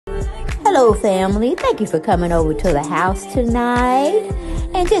Hello, family. Thank you for coming over to the house tonight.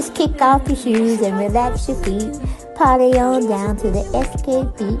 And just kick off your shoes and relax your feet. Party on down to the SK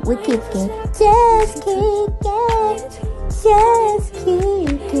beat. We're kicking. Just kicking. Just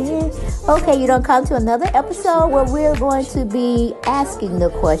kicking. Okay, you don't come to another episode where we're going to be asking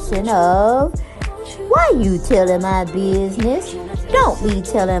the question of, why you telling my business? Don't be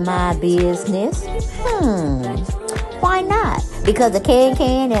telling my business. Why not? Because a can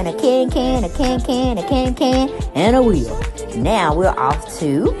and a can, a can, and a wheel. Now we're off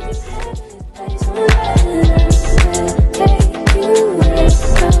to...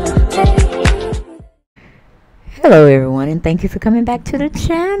 Hello everyone, and thank you for coming back to the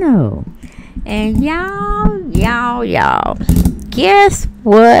channel. And y'all, guess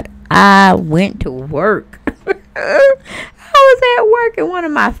what? I went to work. I was at work and one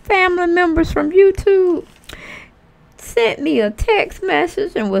of my family members from YouTube sent me a text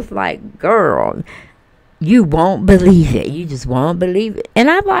message and was like, girl, you won't believe it. You just won't believe it. And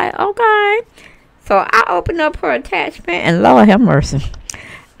I'm like, okay. So I opened up her attachment and Lord have mercy.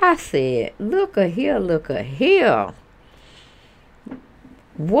 I said, look a here.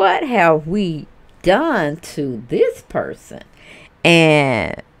 What have we done to this person?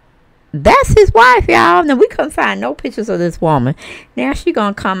 And that's his wife, y'all. Now, we couldn't find no pictures of this woman. Now she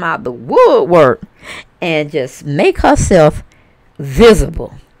gonna come out the woodwork and just make herself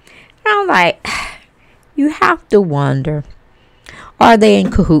visible. And I'm like, you have to wonder, are they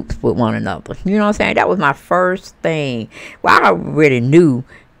in cahoots with one another? You know what I'm saying? That was my first thing. Well, I already knew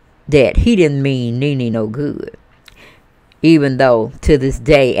that he didn't mean Nene no good. Even though, to this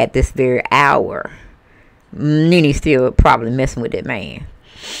day, at this very hour, Nene's still probably messing with that man.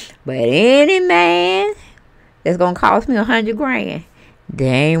 But any man that's going to cost me $100 grand, they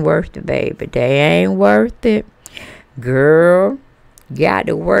ain't worth it, baby. They ain't worth it. Girl, got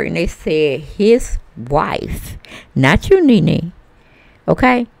to work, and they said his wife, not you, Nene,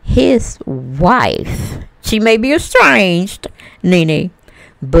 okay? His wife. She may be estranged, Nene,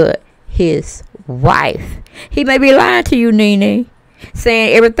 but his wife. He may be lying to you, Nene,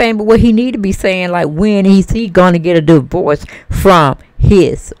 saying everything but what he need to be saying, like when is he going to get a divorce from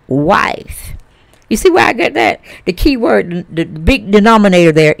his wife. You see where I get that? The key word, the big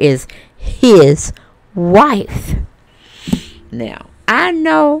denominator there is his wife. Now, I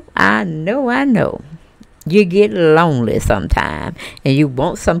know. You get lonely sometime and you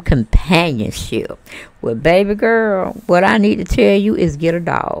want some companionship. Well, baby girl, what I need to tell you is get a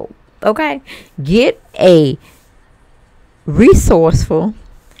dog. Okay? Get a resourceful,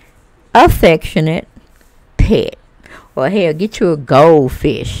 affectionate pet. Or hell, get you a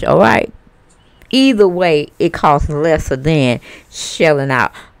goldfish, all right? Either way, it costs lesser than shelling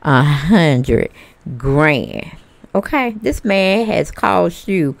out $100 grand. Okay? This man has cost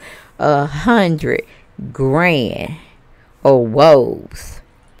you $100 grand or woes.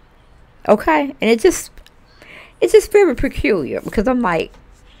 Okay? And it's just very peculiar, because I'm like,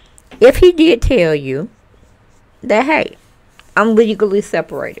 if he did tell you that, hey, I'm legally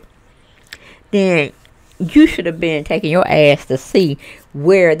separated, then you should have been taking your ass to see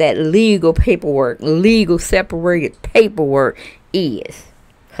where that legal separated paperwork is.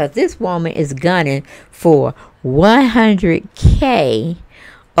 Because this woman is gunning for $100K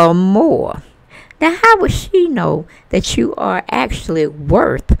or more. Now, how would she know that you are actually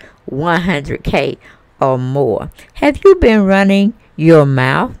worth $100K or more? Have you been running your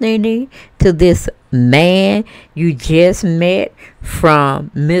mouth, Nene, to this man you just met from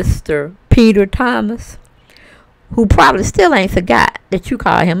Mr. Peter Thomas, who probably still ain't forgot that you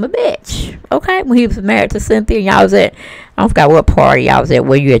called him a bitch, okay? When he was married to Cynthia, and y'all was at, I don't forget what party y'all was at.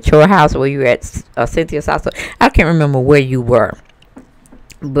 Were you at your house or were you at Cynthia's house? I can't remember where you were.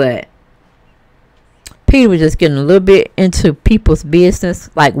 But Peter was just getting a little bit into people's business,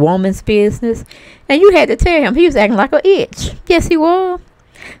 like woman's business. And you had to tell him he was acting like an itch. Yes, he was.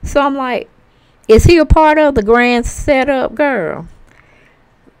 So I'm like, is he a part of the grand setup, girl?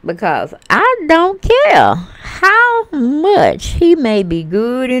 Because I don't care how much he may be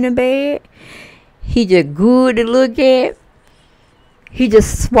good in the bed. He just good to look at. He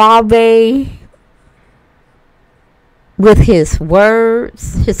just suave with his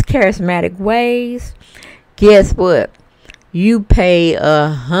words, his charismatic ways. Guess what? You pay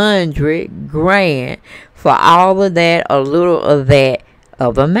 $100 grand for all of that, a little of that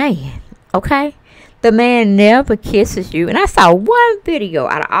of a man. Okay? The man never kisses you. And I saw one video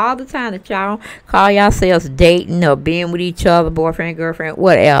out of all the time that y'all call yourselves dating or being with each other, boyfriend, girlfriend,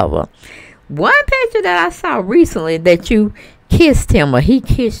 whatever. One picture that I saw recently that you kissed him or he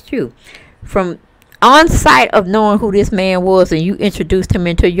kissed you, from On sight of knowing who this man was and you introduced him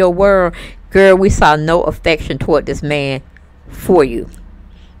into your world, girl, we saw no affection toward this man for you.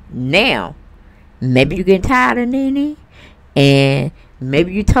 Now, maybe you're getting tired of Nene, and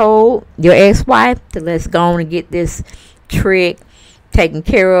maybe you told your ex-wife to let's go on and get this trick taken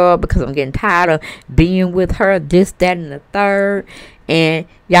care of because I'm getting tired of being with her, this, that, and the third. And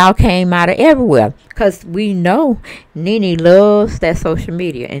y'all came out of everywhere because we know Nene loves that social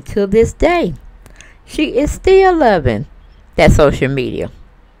media. And to this day, she is still loving that social media.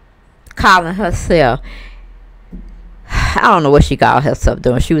 Calling herself, I don't know what she called herself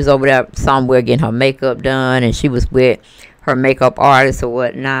doing. She was over there somewhere getting her makeup done, and she was with her makeup artist or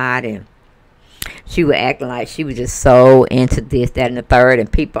whatnot, and she was acting like she was just so into this, that, and the third.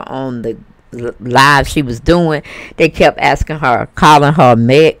 And people on the live she was doing, they kept asking her, calling her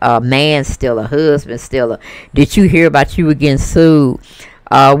man still, a husband still. Did you hear about you were getting sued?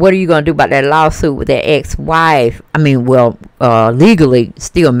 What are you going to do about that lawsuit with that ex-wife? I mean, well, legally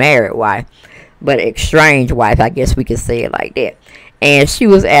still married wife, but estranged wife, I guess we could say it like that. And she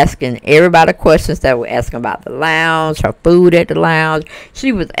was asking everybody questions that were asking about the lounge, her food at the lounge.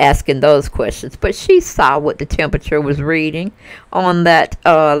 She was asking those questions. But she saw what the temperature was reading on that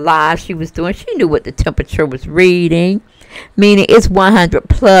live she was doing. She knew what the temperature was reading. Meaning it's 100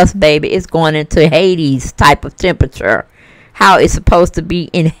 plus, baby. It's going into Hades type of temperature. How it's supposed to be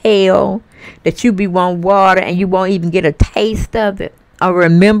in hell. That you be wanting water and you won't even get a taste of it. A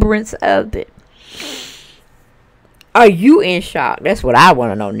remembrance of it. Are you in shock? That's what I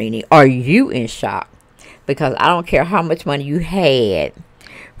want to know, Nene. Are you in shock? Because I don't care how much money you had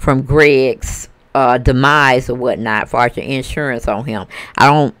from Greg's demise or whatnot for your insurance on him. I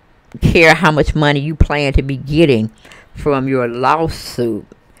don't care how much money you plan to be getting from your lawsuit.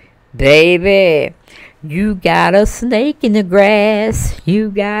 Baby, you got a snake in the grass. You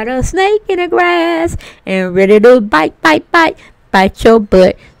got a snake in the grass. And ready to bite your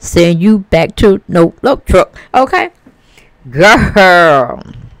butt. Send you back to no look truck. Okay? Girl,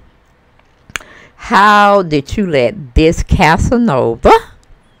 how did you let this Casanova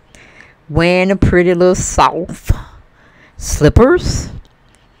wearing a pretty little soft slippers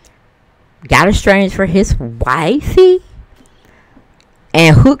got estranged for his wifey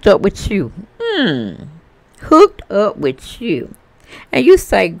and hooked up with you? Hooked up with you. And you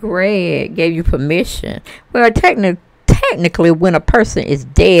say Greg gave you permission. Well, technically, when a person is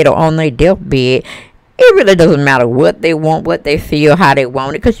dead or on their deathbed, it really doesn't matter what they want, what they feel, how they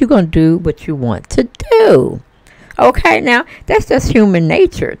want it, because you're going to do what you want to do. Okay, now, that's just human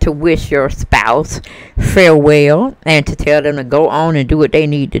nature, to wish your spouse farewell and to tell them to go on and do what they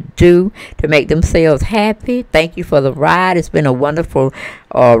need to do to make themselves happy. Thank you for the ride. It's been a wonderful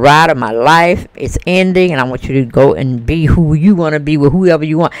ride of my life. It's ending, and I want you to go and be who you want to be with whoever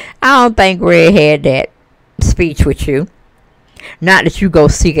you want. I don't think Red had that speech with you. Not that you go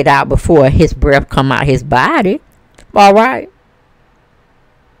seek it out before his breath come out his body. All right.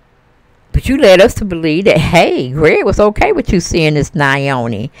 But you led us to believe that, hey, Greg was okay with you seeing this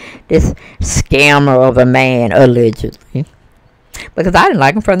Naomi, this scammer of a man, allegedly. Because I didn't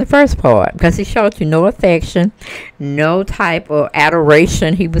like him from the first part. Because he showed you no affection, no type of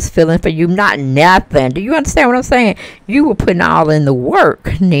adoration he was feeling for you. Not nothing. Do you understand what I'm saying? You were putting all in the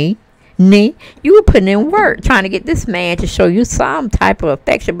work, Nee. You were putting in work trying to get this man to show you some type of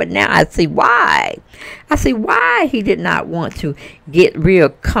affection. But now I see why. I see why he did not want to get real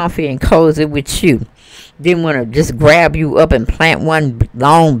comfy and cozy with you. Didn't want to just grab you up and plant one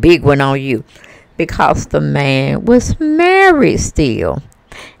long big one on you. Because the man was married still.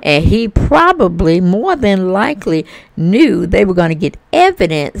 And he probably, more than likely, knew they were going to get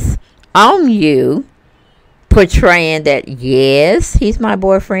evidence on you. Portraying that, yes, he's my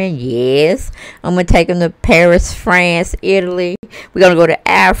boyfriend. Yes, I'm going to take him to Paris, France, Italy. We're going to go to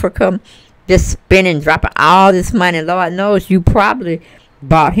Africa. Just spending, dropping all this money. Lord knows you probably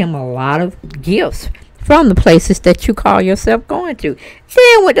bought him a lot of gifts from the places that you call yourself going to.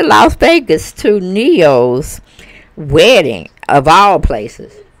 Then went to Las Vegas to Neo's wedding, of all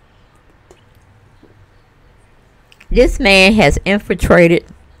places. This man has infiltrated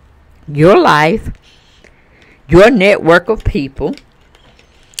your life, your network of people,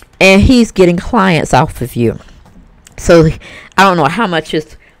 and he's getting clients off of you. So I don't know how much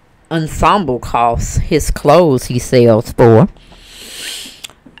his ensemble costs, his clothes he sells for,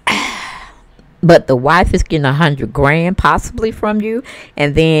 but the wife is getting 100 grand possibly from you.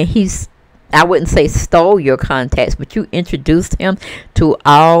 And then he's, I wouldn't say stole your contacts, but you introduced him to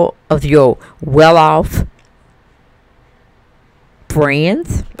all of your well-off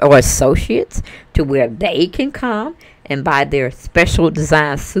friends or associates to where they can come and buy their special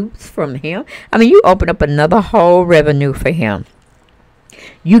design suits from him. I mean, you opened up another whole revenue for him.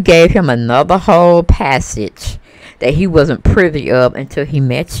 You gave him another whole passage that he wasn't privy of until he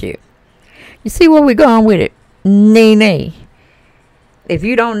met you. You see where we're going with it? Nene. If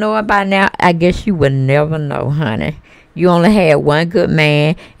you don't know it by now, I guess you would never know, honey. You only had one good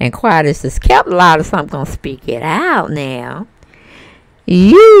man, and quiet as this kept a lot of something. Gonna speak it out now.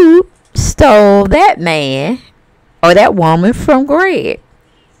 You stole that man or that woman from Greg.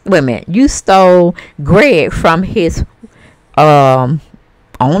 Wait a minute. You stole Greg from his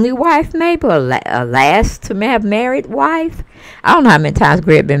only wife, maybe, or last to have married wife. I don't know how many times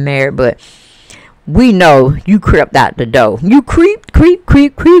Greg been married, but we know you crept out the door. You creep,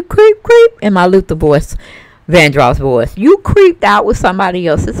 in my Luther voice, Vandross voice. You creeped out with somebody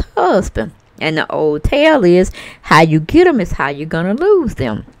else's husband. And the old tale is, how you get them is how you're going to lose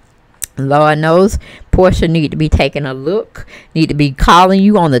them. Lord knows Portia need to be taking a look, need to be calling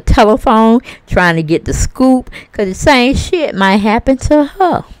you on the telephone, trying to get the scoop, because the same shit might happen to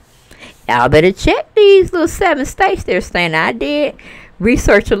her. Y'all better check these little 7 states they're staying. I did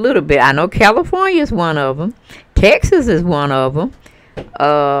research a little bit. I know California is one of them. Texas is one of them.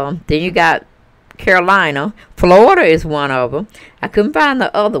 Then you got Carolina. Florida is one of them. I couldn't find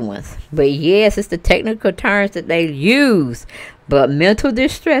the other ones. But yes, it's the technical terms that they use. But mental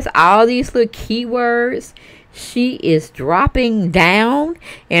distress, all these little keywords, she is dropping down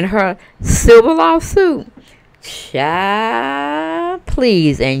in her civil lawsuit. Child,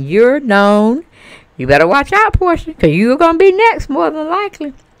 please. And you're known. You better watch out, Portia, because you're going to be next, more than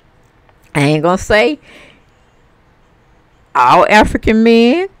likely. I ain't going to say all African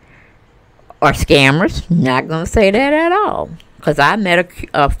men are scammers. Not going to say that at all. Because I met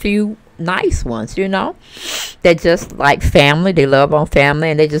a few nice ones, you know, that just like family. They love on family,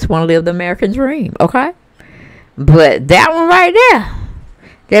 and they just want to live the American dream, okay? But that one right there,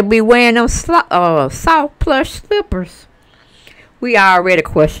 they'll be wearing them soft plush slippers. We already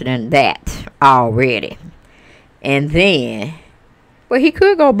questioning that already. And then, well, he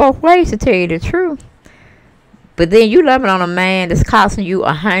could go both ways, to tell you the truth. But then you loving on a man that's costing you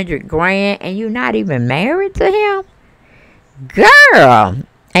 $100,000 and you're not even married to him? Girl,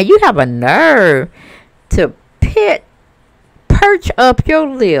 and you have a nerve to perch up your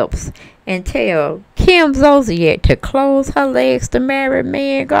lips and tell Kim Zolciak to close her legs to married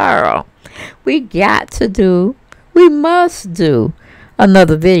men. Girl, we must do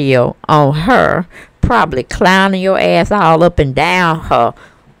another video on her probably clowning your ass all up and down her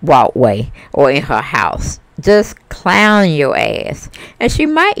walkway or in her house. Just clowning your ass. And she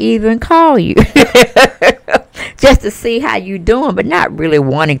might even call you just to see how you doing, but not really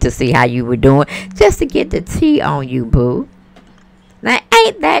wanting to see how you were doing, just to get the tea on you, boo. Now,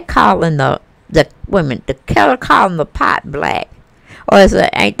 ain't that calling the kettle calling the pot black? Or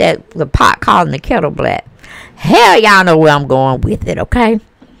ain't that the pot calling the kettle black? Hell, y'all know where I'm going with it, okay?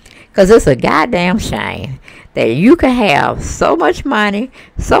 Because it's a goddamn shame that you can have so much money,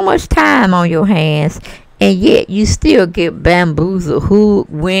 so much time on your hands, and yet you still get bamboozled,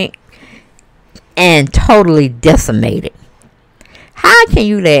 hoodwinked, and totally decimated. How can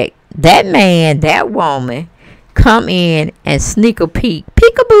you let that man, that woman, come in and sneak a peek,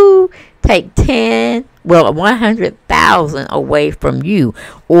 peekaboo, take 100,000 away from you,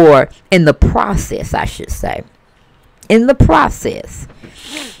 or in the process, I should say. In the process.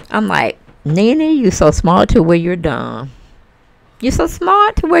 I'm like, Nene, you so smart to where you're dumb. You're so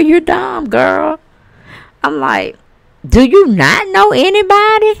smart to where you're dumb, girl. I'm like, do you not know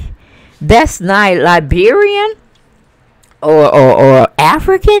anybody that's not Liberian or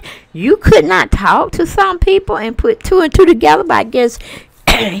African? You could not talk to some people and put 2 and 2 together, but I guess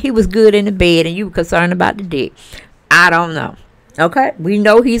he was good in the bed and you were concerned about the dick. I don't know. Okay? We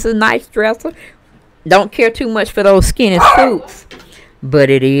know he's a nice dresser. Don't care too much for those skinny suits.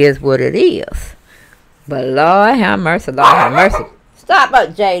 But it is what it is. But Lord have mercy, Lord have mercy. Stop up,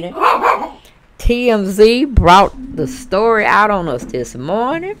 Jaden. TMZ brought the story out on us this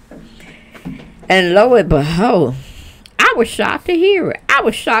morning. And lo and behold, I was shocked to hear it. I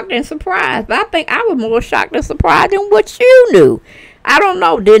was shocked and surprised. But I think I was more shocked and surprised than what you knew. I don't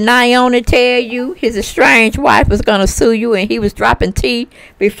know. Did Naomi tell you his estranged wife was going to sue you and he was dropping tea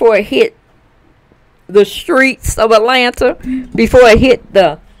before it hit the streets of Atlanta, before it hit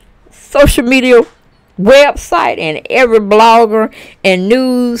the social media website and every blogger and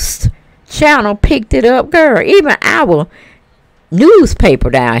news channel picked it up? Girl, even our newspaper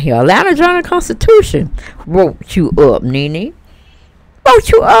down here, Atlanta Journal-Constitution, wrote you up, Nene. Wrote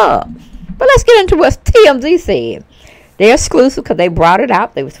you up. But let's get into what TMZ said. They're exclusive because they brought it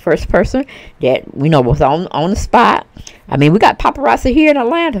out. They was the first person that we know was on the spot. I mean, we got paparazzi here in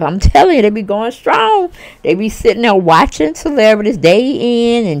Atlanta. I'm telling you, they be going strong. They be sitting there watching celebrities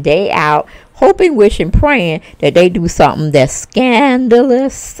day in and day out, hoping, wishing, praying that they do something that's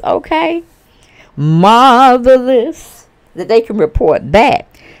scandalous, okay, marvelous, that they can report back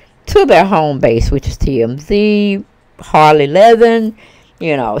to their home base, which is TMZ, Harley 11,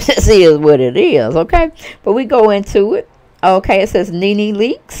 you know, this is what it is, okay? But we go into it. Okay, it says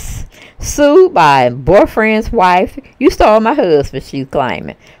neneleakes sued by boyfriend's wife. You stole my husband, she's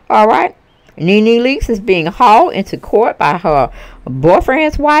claiming. All right. Neneleakes is being hauled into court by her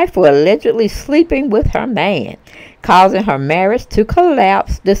boyfriend's wife for allegedly sleeping with her man, causing her marriage to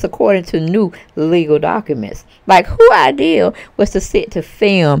collapse. This according to new legal documents. Like, who idea was to sit to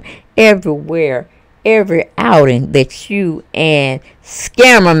film everywhere, every outing that you and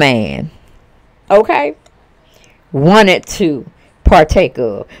Scammer Man, okay, wanted to partake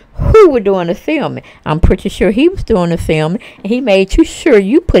of? Who were doing the filming? I'm pretty sure he was doing the filming, and he made sure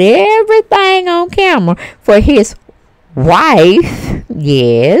you put everything on camera for his wife,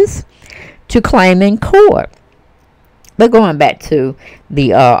 yes, to claim in court. But going back to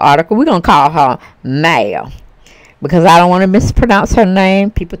the article, we're going to call her Mal, because I don't want to mispronounce her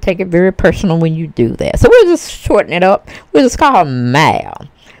name. People take it very personal when you do that. So we'll just shorten it up. We'll just call her Mal.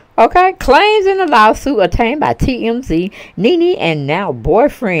 Okay, claims in the lawsuit obtained by TMZ, Nene and now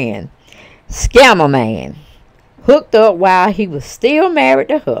boyfriend, Scammer Man, hooked up while he was still married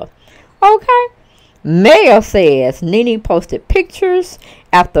to her. Okay, Mal says Nene posted pictures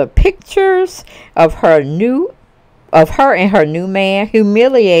after pictures of her and her new man,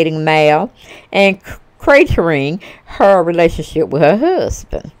 humiliating Mal and cratering her relationship with her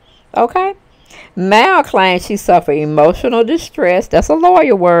husband. Okay. Mal claims she suffered emotional distress. That's a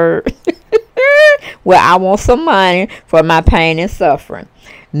lawyer word. Well, I want some money for my pain and suffering,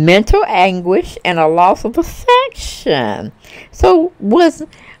 mental anguish, and a loss of affection. So was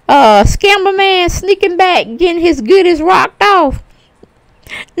Scammer Man sneaking back, getting his goodies rocked off?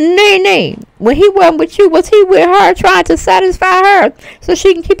 Nene, when he wasn't with you, was he with her trying to satisfy her so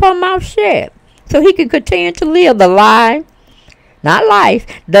she can keep her mouth shut, so he can continue to live the lie, not life,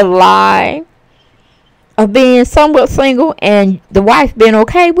 the lie of being somewhat single and the wife being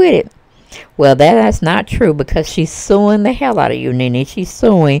okay with it? Well, that's not true, because she's suing the hell out of you, Nene. She's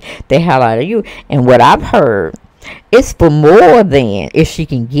suing the hell out of you. And what I've heard, it's for more than, if she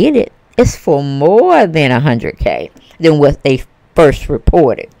can get it, it's for more than $100K than what they first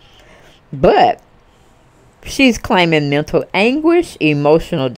reported. But she's claiming mental anguish,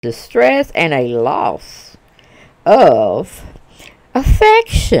 emotional distress, and a loss of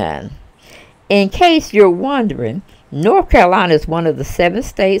affection. In case you're wondering, North Carolina is one of the 7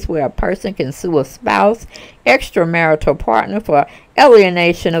 states where a person can sue a spouse, extramarital partner for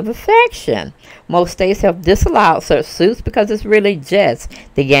alienation of affection. Most states have disallowed such suits because it's really just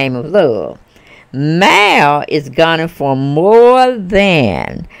the game of love. Mal is gunning for more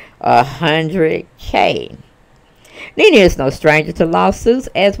than $100K. Nene is no stranger to lawsuits.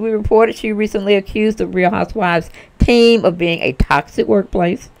 As we reported, she recently accused the Real Housewives team of being a toxic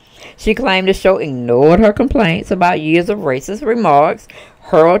workplace. She claimed the show ignored her complaints about years of racist remarks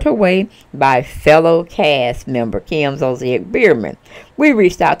hurled her way by fellow cast member Kim Zolciak Bierman. We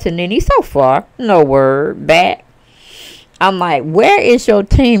reached out to Nene. So far, no word back. I'm like, where is your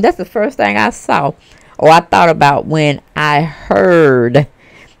team? That's the first thing I saw, or I thought about when I heard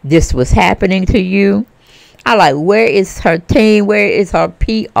this was happening to you. I like, where is her team? Where is her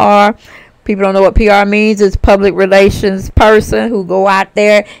PR? People don't know what PR means. It's public relations person who go out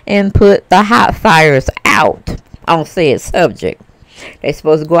there and put the hot fires out on said subject. They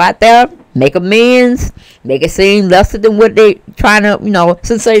supposed to go out there, make amends, make it seem lesser than what they trying to,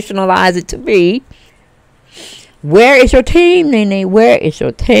 sensationalize it to be. Where is your team, Nene? Where is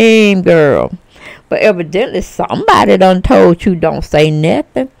your team, girl? But evidently somebody done told you don't say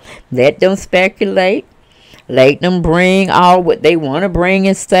nothing. Let them speculate. Let them bring all what they want to bring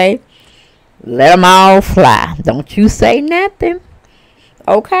and say. Let them all fly. Don't you say nothing.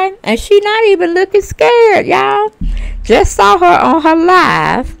 Okay? And she not even looking scared, y'all. Just saw her on her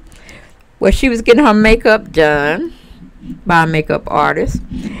live where she was getting her makeup done by a makeup artist.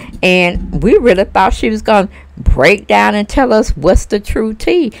 And we really thought she was going to break down and tell us what's the true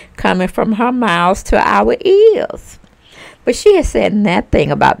tea coming from her mouth to our ears. But she has said nothing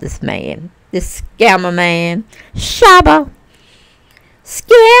about this man. This Scammer Man. Shaba.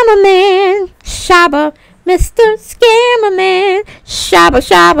 Scammer Man, Shaba, Mr. Scammer Man, Shaba,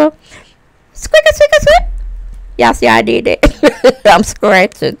 Shaba, squeaky, squeaky, squeak. Y'all see I did that? I'm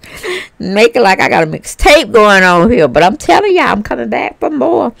scratching. Make it like I got a mixtape going on here. But I'm telling y'all, I'm coming back for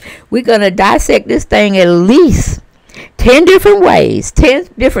more. We're going to dissect this thing at least 10 different ways. 10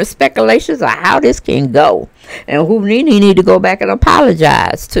 different speculations of how this can go. And who Nene need to go back and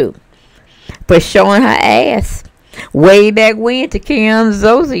apologize to. For showing her ass. Way back when to Kim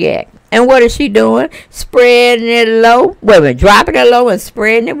Zodiac. And what is she doing? Spreading it low. Wait a minute. Dropping it low and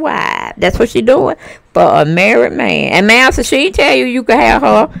spreading it wide. That's what she doing for a married man. And ma'am, so she tell you can have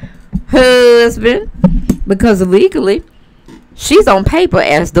her husband. Because legally, she's on paper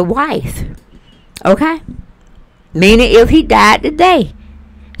as the wife. Okay? Meaning if he died today,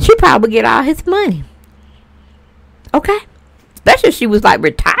 she probably get all his money. Okay? Especially if she was like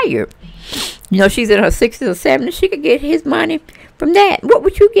retired. You know, she's in her 60s or 70s. She could get his money from that. What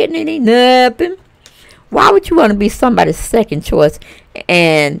would you get, Nene? Nothing. Why would you want to be somebody's second choice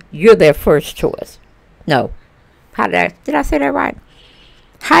and you're their first choice? No. How did I say that right?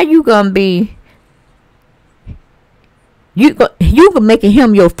 How you gonna be? You making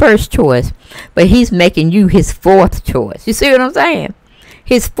him your first choice, but he's making you his fourth choice. You see what I'm saying?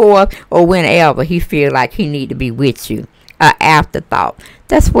 His fourth, or whenever he feel like he need to be with you. Afterthought.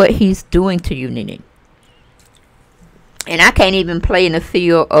 That's what he's doing to you, Nene. And I can't even play in the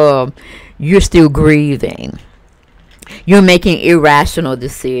field of you're still grieving. You're making irrational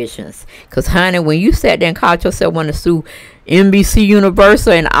decisions. Because, honey, when you sat there and called yourself want to sue NBC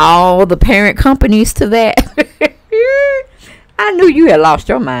Universal and all the parent companies to that, I knew you had lost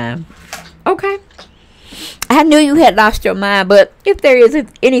your mind. Okay? I knew you had lost your mind, but if there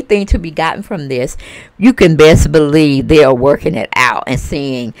isn't anything to be gotten from this, you can best believe they are working it out and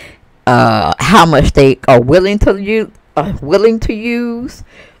seeing how much they are willing to use.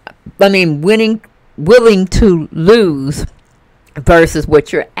 Willing to lose versus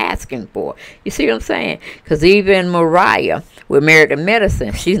what you're asking for. You see what I'm saying? Because even Mariah with Married to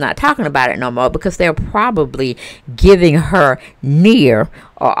Medicine, she's not talking about it no more because they're probably giving her near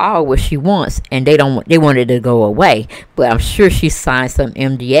or all what she wants, and they want it to go away. But I'm sure she signed some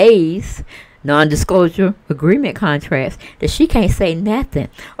NDAs, non-disclosure agreement contracts, that she can't say nothing,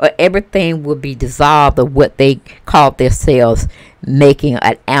 or everything will be dissolved of what they called themselves making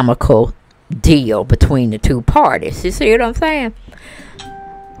an amicable deal between the two parties. You see what I'm saying?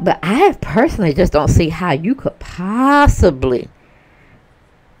 But I personally just don't see how you could possibly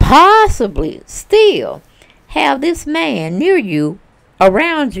still have this man near you,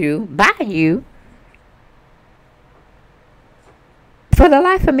 around you, by you. For the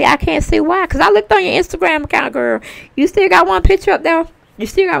life of me, I can't see why. Because I looked on your Instagram account, girl. You still got one picture up there? You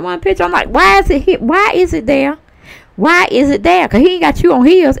still got one picture? I'm like, why is it here? Why is it there? Why is it there? Because he ain't got you on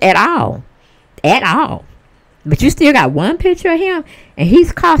his at all. At all. But you still got one picture of him. And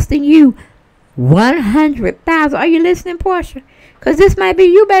he's costing you $100,000. Are you listening, Portia? Because this might be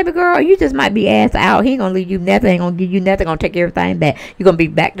you, baby girl. You just might be ass out. He ain't going to leave you nothing. Ain't going to give you nothing. Going to take everything back. You're going to be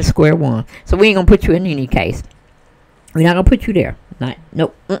back to square one. So we ain't going to put you in any case. We're not going to put you there.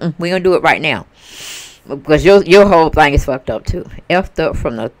 Nope. We ain't going to do it right now. Because your whole thing is fucked up too. Effed up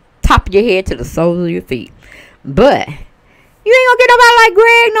from the top of your head to the soles of your feet. But you ain't going to get nobody like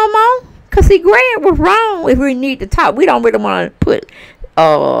Greg no more. Because see, Greg was wrong if we need to talk. We don't really want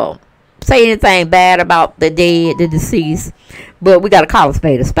to say anything bad about the dead, the deceased. But we got to call a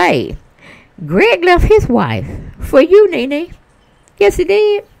spade a spade. Greg left his wife for you, Nene. Yes, he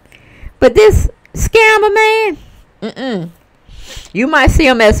did. But this scammer man, you might see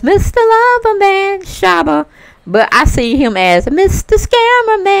him as Mr. Lover Man, Shabba. But I see him as Mr.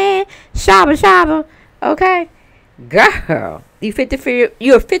 Scammer Man, Shabba. Okay? Girl,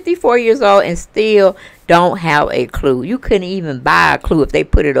 you're 54 years old and still don't have a clue. You couldn't even buy a clue if they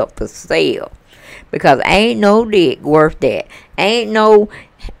put it up for sale. Because ain't no dick worth that. Ain't no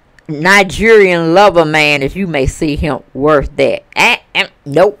Nigerian lover man, as you may see him, worth that.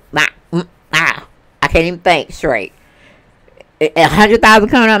 Nope. I can't even think straight. 100,000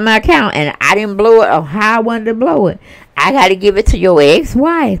 coming out my account and I didn't blow it or how I wanted to blow it. I got to give it to your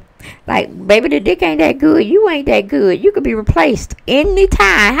ex-wife. Like, baby, the dick ain't that good. You ain't that good. You could be replaced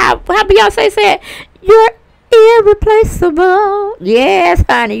anytime. How Beyonce said, you're irreplaceable. Yes,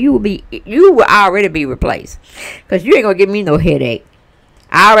 honey, you will already be replaced. Because you ain't going to give me no headache.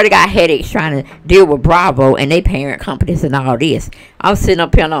 I already got headaches trying to deal with Bravo and they parent companies and all this. I'm sitting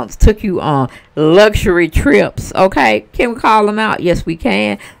up here and took you on luxury trips. Okay, can we call them out? Yes, we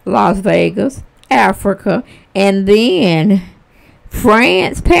can. Las Vegas, Africa, and then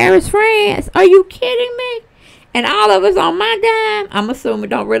France, Paris, France. Are you kidding me? And all of us on my dime. I'm assuming,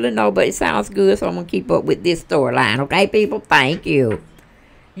 don't really know, but it sounds good, so I'm going to keep up with this storyline. Okay, people? Thank you.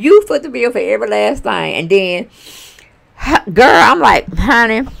 You foot the bill for every last thing. And then, girl, I'm like,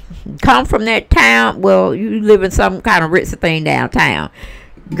 honey, come from that town. Well, you live in some kind of ritzy thing downtown.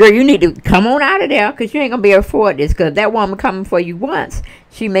 Girl, you need to come on out of there, because you ain't going to be able to afford this. Because that woman coming for you once,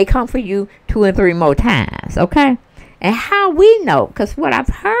 she may come for you 2 and 3 more times, okay? And how we know, because what I've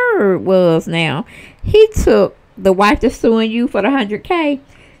heard was now, he took the wife that's suing you for the $100K,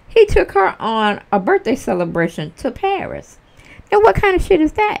 he took her on a birthday celebration to Paris. Now, what kind of shit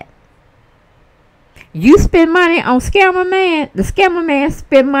is that? You spend money on scammer man. The scammer man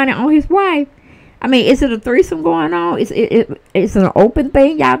spend money on his wife. I mean, is it a threesome going on? Is it an open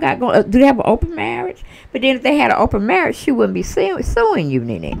thing y'all got going? Do they have an open marriage? But then if they had an open marriage, she wouldn't be suing you,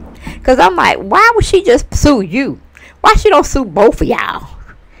 Nene. Because I'm like, why would she just sue you? Why she don't sue both of y'all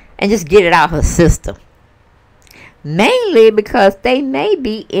and just get it out her system? Mainly because they may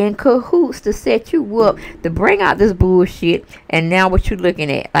be in cahoots to set you up to bring out this bullshit. And now what you looking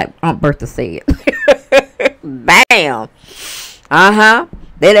at, like Aunt Bertha said. Bam.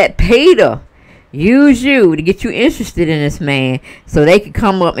 They let Peter use you to get you interested in this man so they could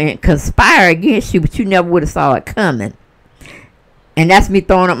come up and conspire against you, but you never would have saw it coming. And that's me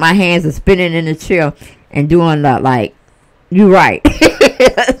throwing up my hands and spinning in the chair and doing that, like, you right.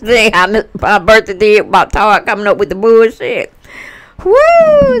 Thing my birthday did about Todd coming up with the bullshit.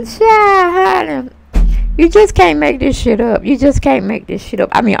 Woo, child. You just can't make this shit up. You just can't make this shit up.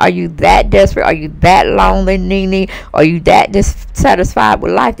 I mean, are you that desperate? Are you that lonely, Nene? Are you that dissatisfied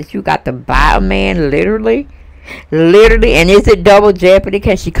with life that you got to buy a man literally? Literally. And is it double jeopardy?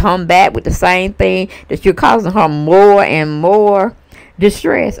 Can she come back with the same thing that you're causing her more and more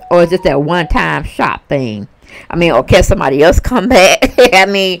distress? Or is it that one-time shop thing? I mean, or can somebody else come back? I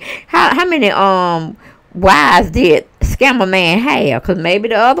mean, how many wives did scammer man have? Because maybe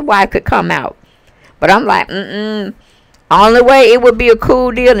the other wife could come out. But I'm like, only way it would be a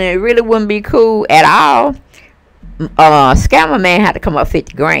cool deal, and it really wouldn't be cool at all. Scammer man had to come up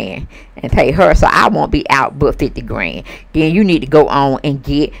 50 grand and pay her, so I won't be out but 50 grand. Then you need to go on and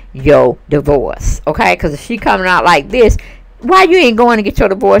get your divorce, okay? Because if she coming out like this, why you ain't going to get your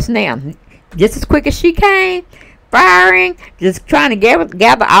divorce now? Just as quick as she came, firing, just trying to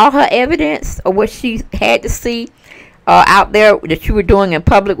gather all her evidence of what she had to see out there that you were doing in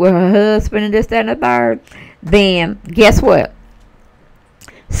public with her husband and this, that, and the third. Then guess what?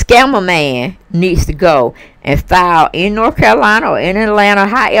 Scammer man needs to go and file in North Carolina or in Atlanta.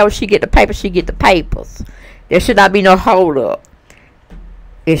 However she get the papers, she get the papers. There should not be no hold up.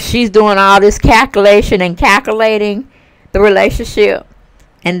 If she's doing all this calculation and calculating the relationship,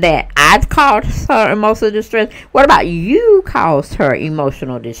 and that I've caused her emotional distress, what about you caused her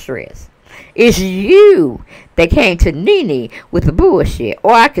emotional distress? It's you that came to Nene with the bullshit.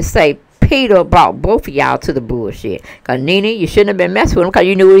 Or I could say Peter brought both of y'all to the bullshit. Because Nene, you shouldn't have been messing with him because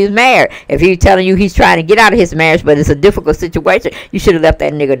you knew he was married. If he was telling you he's trying to get out of his marriage, but it's a difficult situation, you should have left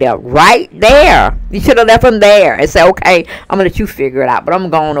that nigga there. Right there. You should have left him there and say, okay, I'm going to let you figure it out. But I'm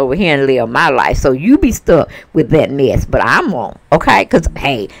going over here and live my life. So you be stuck with that mess. But I won't. Okay? Because,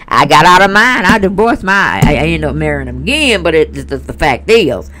 hey, I got out of mine. I divorced mine. I ended up marrying him again. But the fact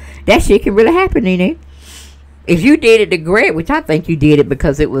is, that shit can really happen, Nene. If you did it to Greg, which I think you did it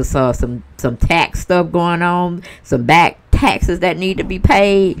because it was some tax stuff going on, some back taxes that need to be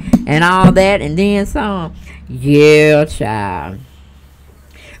paid and all that, and then some. Yeah, child.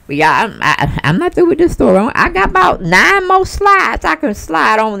 But yeah, I'm not through with this story. I got about 9 more slides I can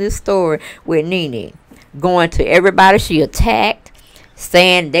slide on this story with Nene. Going to everybody she attacked,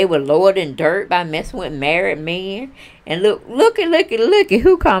 saying they were lower than dirt by messing with married men. And look at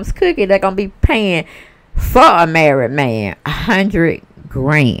who comes cooking. They're going to be paying for a married man $100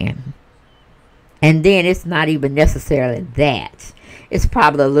 grand. And then it's not even necessarily that. It's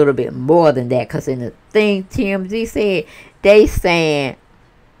probably a little bit more than that. Because in the thing TMZ said, they saying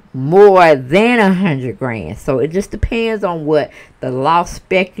more than $100 grand. So it just depends on what the law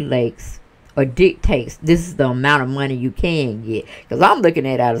speculates or dictates. This is the amount of money you can get. Because I'm looking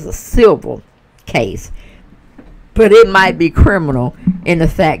at it as a civil case. But it might be criminal in the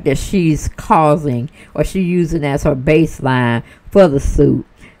fact that she's causing, or she's using as her baseline for the suit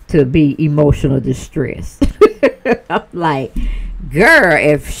to be emotional distress. I'm like, girl,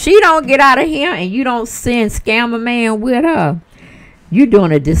 if she don't get out of here and you don't send scammer man with her, you're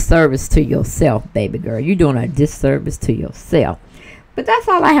doing a disservice to yourself, baby girl. You're doing a disservice to yourself. But that's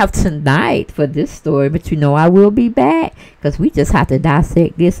all I have tonight for this story. But you know I will be back because we just have to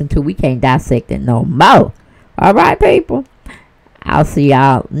dissect this until we can't dissect it no more. All right, people. I'll see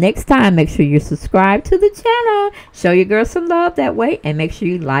y'all next time. Make sure you're subscribed to the channel. Show your girl some love that way. And make sure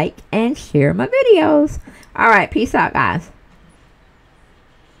you like and share my videos. All right. Peace out, guys.